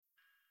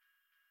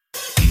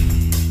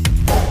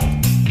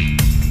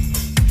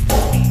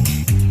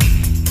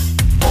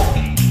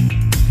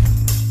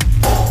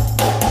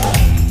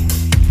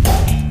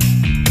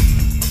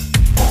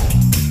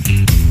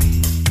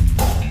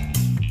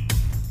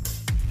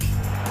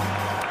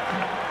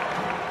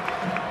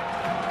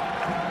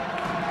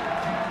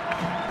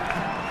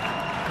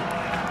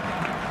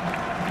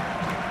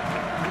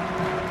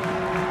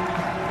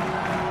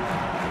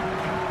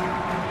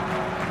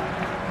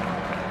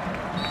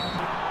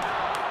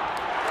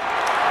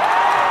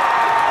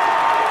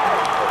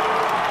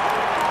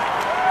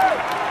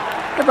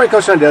Everybody,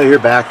 Coach Sundell here,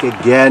 back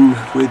again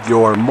with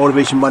your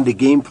Motivation Monday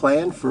game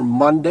plan for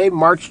Monday,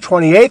 March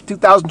 28th,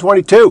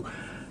 2022.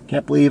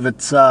 Can't believe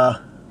it's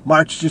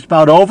March just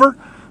about over,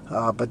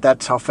 but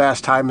that's how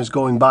fast time is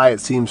going by, it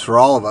seems, for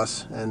all of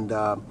us. And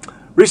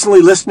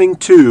recently listening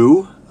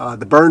to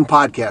the Burn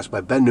podcast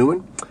by Ben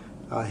Newman,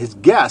 his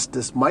guest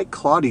is Mike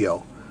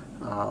Claudio.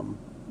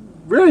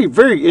 Really,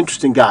 very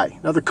interesting guy.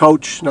 Another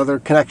coach, another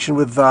connection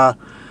with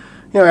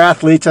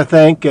athletes, I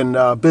think,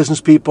 and business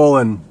people,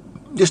 and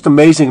just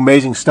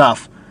amazing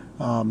stuff.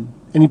 And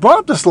he brought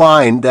up this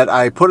line that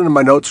I put into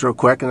my notes real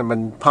quick, and I've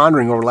been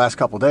pondering over the last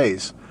couple of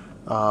days,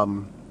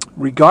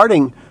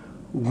 regarding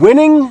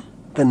winning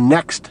the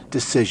next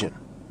decision.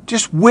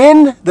 Just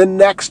win the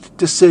next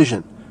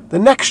decision, the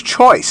next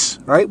choice,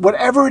 right?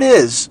 Whatever it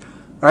is,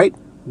 right?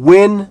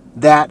 Win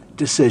that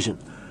decision.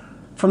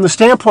 From the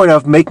standpoint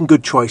of making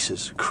good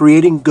choices,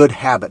 creating good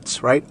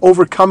habits, right?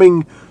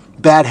 Overcoming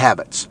bad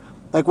habits.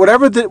 Like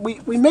whatever that we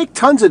make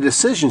tons of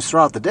decisions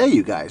throughout the day,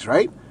 you guys,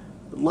 right?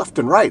 Left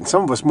and right, and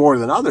some of us more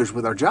than others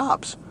with our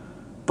jobs.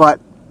 But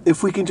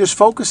if we can just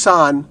focus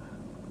on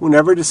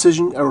whenever a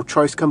decision or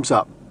choice comes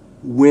up,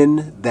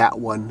 win that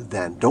one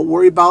then. Don't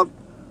worry about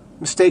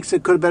mistakes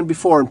that could have been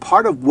before. And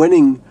part of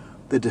winning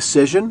the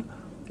decision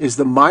is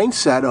the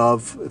mindset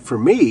of, for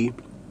me,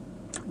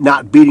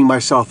 not beating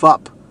myself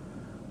up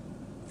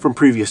from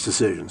previous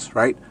decisions,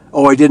 right?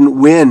 Oh, I didn't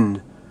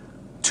win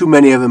too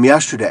many of them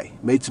yesterday.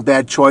 Made some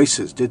bad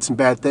choices, did some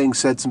bad things,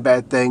 said some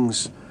bad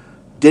things,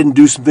 didn't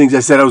do some things I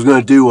said I was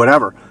going to do,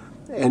 whatever.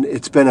 And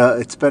it's been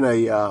a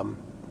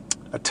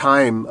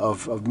time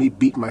of me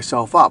beating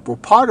myself up. Well,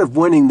 part of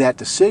winning that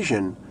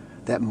decision,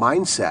 that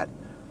mindset,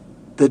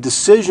 the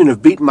decision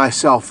of beating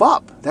myself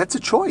up, that's a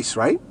choice,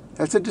 right?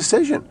 That's a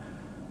decision.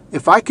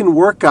 If I can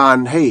work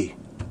on, hey,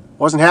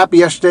 wasn't happy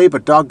yesterday,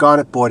 but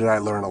doggone it, boy, did I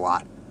learn a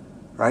lot,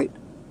 right?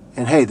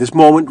 And hey, this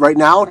moment right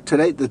now,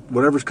 today,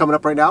 whatever's coming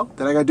up right now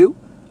that I got to do,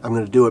 I'm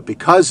going to do it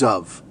because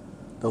of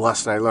the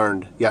lesson I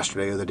learned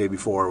yesterday or the day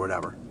before or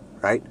whatever,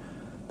 right?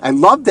 I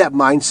love that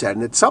mindset,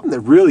 and it's something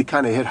that really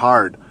kind of hit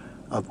hard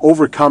of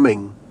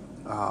overcoming.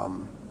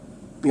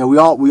 We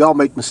all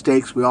make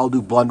mistakes. We all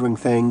do blundering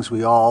things.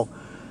 We all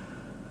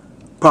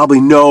probably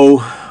know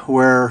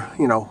where,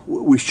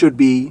 we should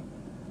be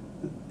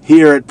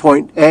here at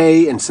point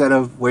A instead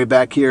of way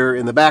back here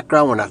in the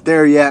background. We're not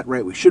there yet,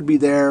 right? We should be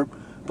there.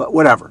 But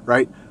whatever,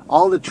 right?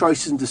 All the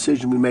choices and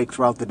decisions we make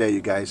throughout the day,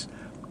 you guys,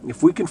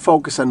 if we can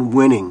focus on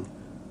winning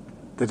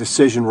the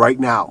decision right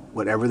now,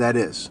 whatever that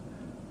is,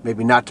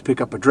 maybe not to pick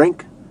up a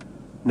drink,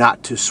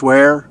 not to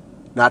swear,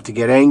 not to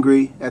get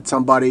angry at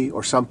somebody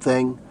or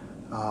something,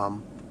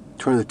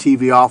 turn the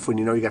TV off when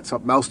you know you got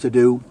something else to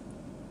do.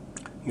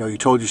 You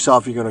told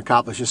yourself you're going to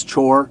accomplish this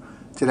chore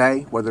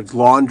today, whether it's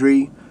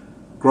laundry,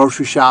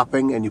 grocery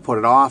shopping, and you put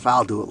it off.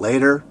 I'll do it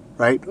later,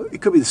 right?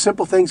 It could be the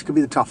simple things, it could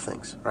be the tough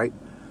things, right?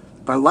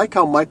 But I like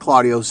how Mike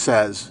Claudio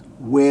says,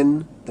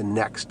 win the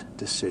next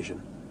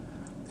decision.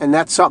 And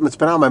that's something that's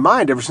been on my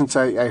mind ever since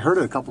I heard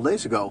it a couple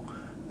days ago.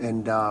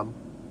 And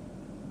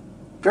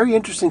very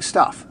interesting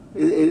stuff.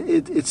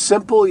 It's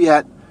simple,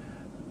 yet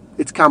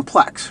it's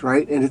complex,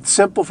 right? And it's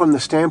simple from the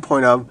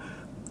standpoint of,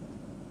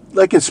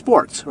 like in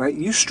sports, right?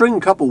 You string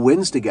a couple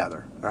wins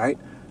together, right?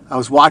 I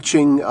was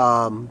watching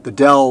the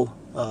Dell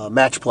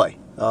match play,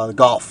 the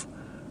golf,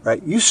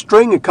 right? You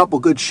string a couple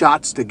good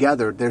shots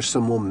together, there's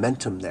some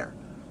momentum there.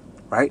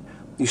 Right?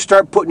 You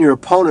start putting your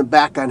opponent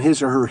back on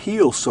his or her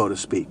heels, so to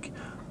speak.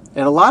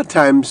 And a lot of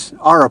times,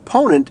 our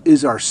opponent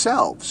is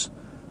ourselves.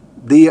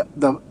 The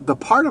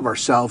part of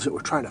ourselves that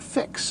we're trying to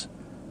fix,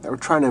 that we're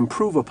trying to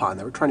improve upon,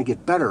 that we're trying to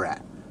get better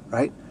at,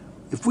 right?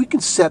 If we can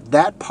set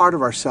that part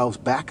of ourselves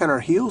back on our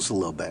heels a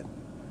little bit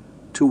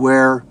to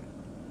where,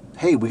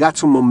 hey, we got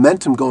some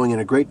momentum going in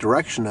a great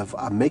direction of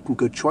I'm making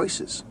good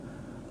choices.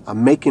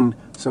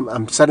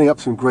 I'm setting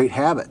up some great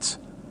habits.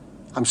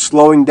 I'm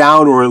slowing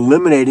down or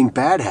eliminating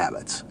bad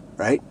habits,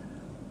 right?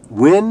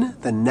 Win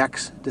the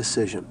next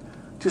decision.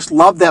 Just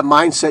love that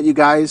mindset, you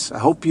guys. I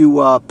hope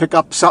you pick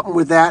up something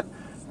with that.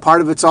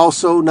 Part of it's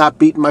also not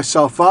beating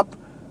myself up.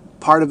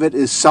 Part of it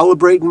is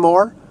celebrating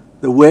more,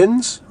 the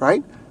wins,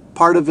 right?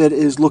 Part of it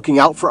is looking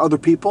out for other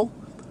people.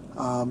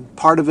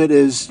 Part of it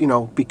is,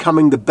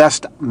 becoming the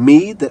best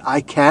me that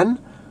I can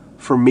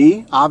for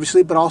me,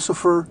 obviously, but also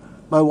for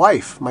my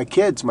wife, my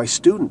kids, my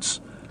students.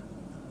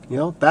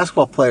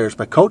 Basketball players,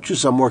 my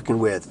coaches I'm working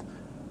with,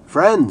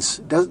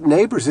 friends,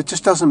 neighbors, it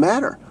just doesn't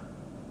matter.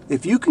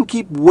 If you can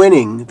keep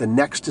winning the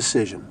next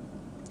decision,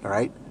 all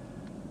right,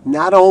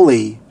 not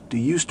only do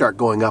you start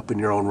going up in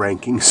your own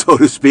ranking, so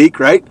to speak,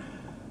 right,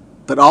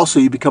 but also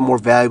you become more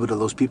valuable to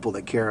those people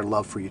that care and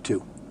love for you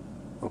too,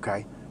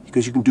 okay?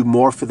 Because you can do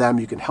more for them,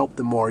 you can help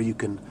them more, you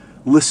can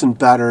listen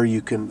better,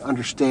 you can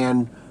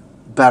understand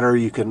better,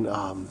 you can,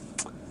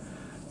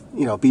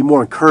 be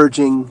more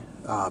encouraging,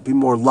 be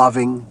more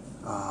loving.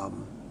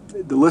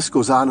 The list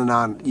goes on and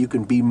on. You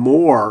can be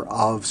more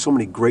of so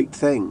many great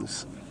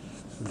things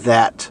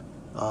that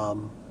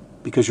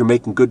because you're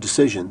making good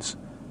decisions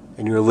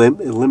and you're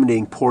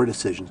eliminating poor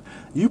decisions.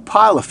 You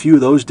pile a few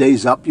of those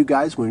days up, you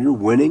guys, when you're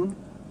winning,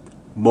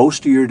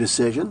 most of your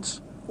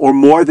decisions, or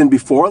more than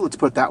before, let's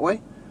put it that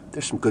way,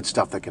 there's some good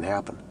stuff that can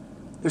happen.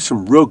 There's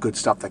some real good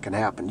stuff that can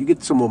happen. You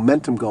get some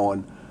momentum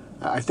going.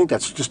 I think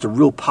that's just a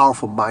real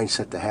powerful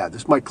mindset to have.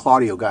 This Mike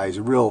Claudio guy is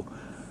a real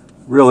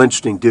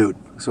interesting dude.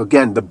 So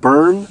again, the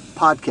Burn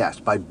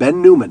Podcast by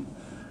Ben Newman.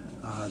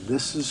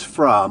 This is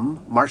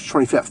from March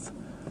 25th,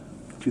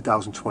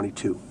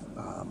 2022.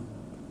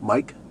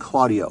 Mike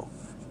Claudio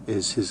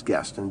is his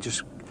guest, and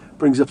just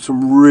brings up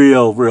some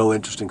real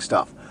interesting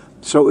stuff.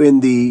 So in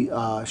the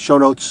show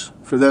notes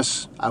for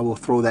this, I will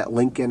throw that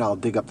link in. I'll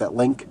dig up that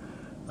link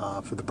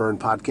for the Burn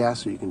Podcast,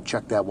 so you can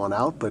check that one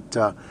out.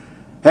 But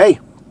hey,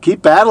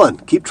 keep battling.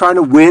 Keep trying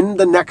to win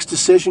the next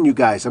decision, you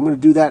guys. I'm going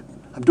to do that.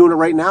 I'm doing it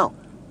right now.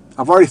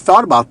 I've already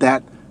thought about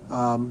that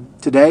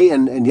today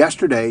and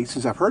yesterday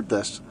since I've heard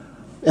this.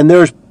 And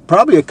there's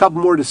probably a couple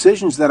more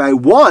decisions that I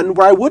won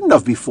where I wouldn't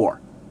have before.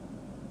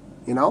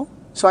 You know?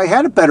 So I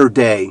had a better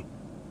day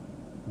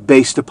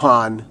based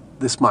upon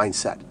this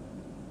mindset.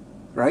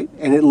 Right?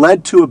 And it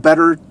led to a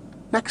better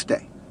next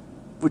day,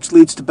 which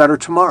leads to better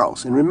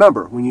tomorrows. And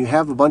remember, when you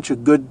have a bunch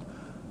of good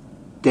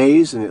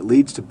days and it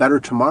leads to better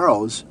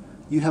tomorrows,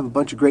 you have a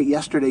bunch of great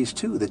yesterdays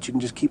too that you can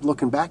just keep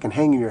looking back and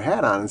hanging your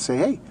hat on and say,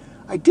 hey,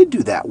 I did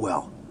do that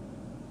well.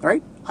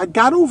 Right? I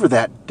got over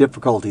that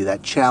difficulty,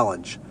 that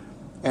challenge.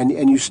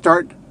 And you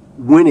start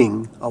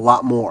winning a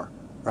lot more,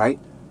 right?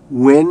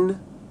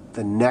 Win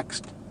the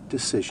next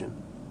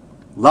decision.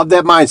 Love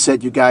that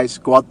mindset, you guys.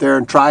 Go out there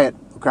and try it,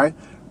 okay?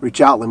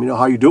 Reach out. Let me know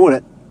how you're doing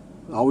it.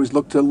 Always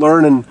look to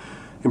learn and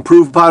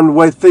improve upon the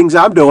way things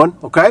I'm doing,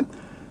 okay?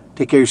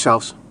 Take care of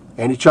yourselves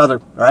and each other,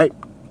 all right?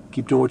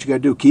 Keep doing what you got to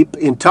do. Keep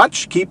in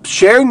touch. Keep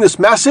sharing this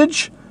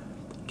message.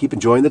 Keep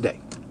enjoying the day,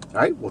 all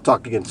right? We'll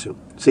talk again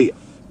soon. See ya.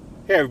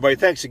 Hey, everybody.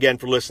 Thanks again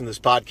for listening to this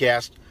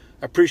podcast.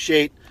 I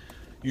appreciate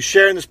you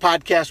sharing this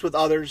podcast with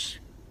others,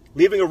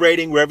 leaving a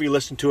rating wherever you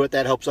listen to it.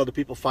 That helps other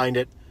people find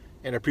it.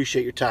 And I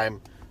appreciate your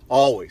time,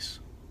 always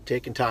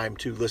taking time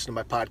to listen to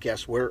my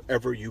podcast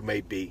wherever you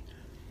may be.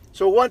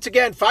 So once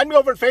again, find me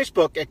over on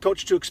Facebook at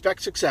Coach to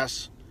Expect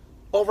Success,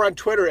 over on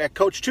Twitter at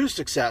Coach to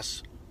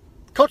Success,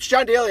 Coach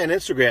John Daly on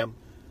Instagram,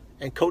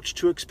 and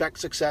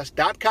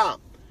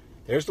CoachToExpectSuccess.com.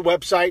 There's the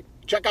website.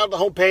 Check out the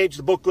homepage.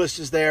 The book list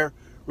is there.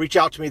 Reach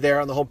out to me there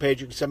on the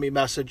homepage. You can send me a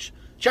message.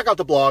 Check out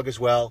the blog as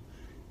well.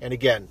 And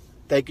again,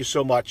 thank you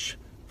so much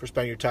for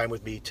spending your time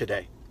with me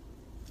today.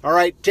 All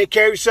right, take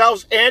care of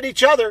yourselves and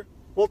each other.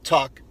 We'll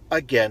talk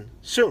again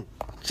soon.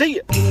 See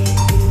ya.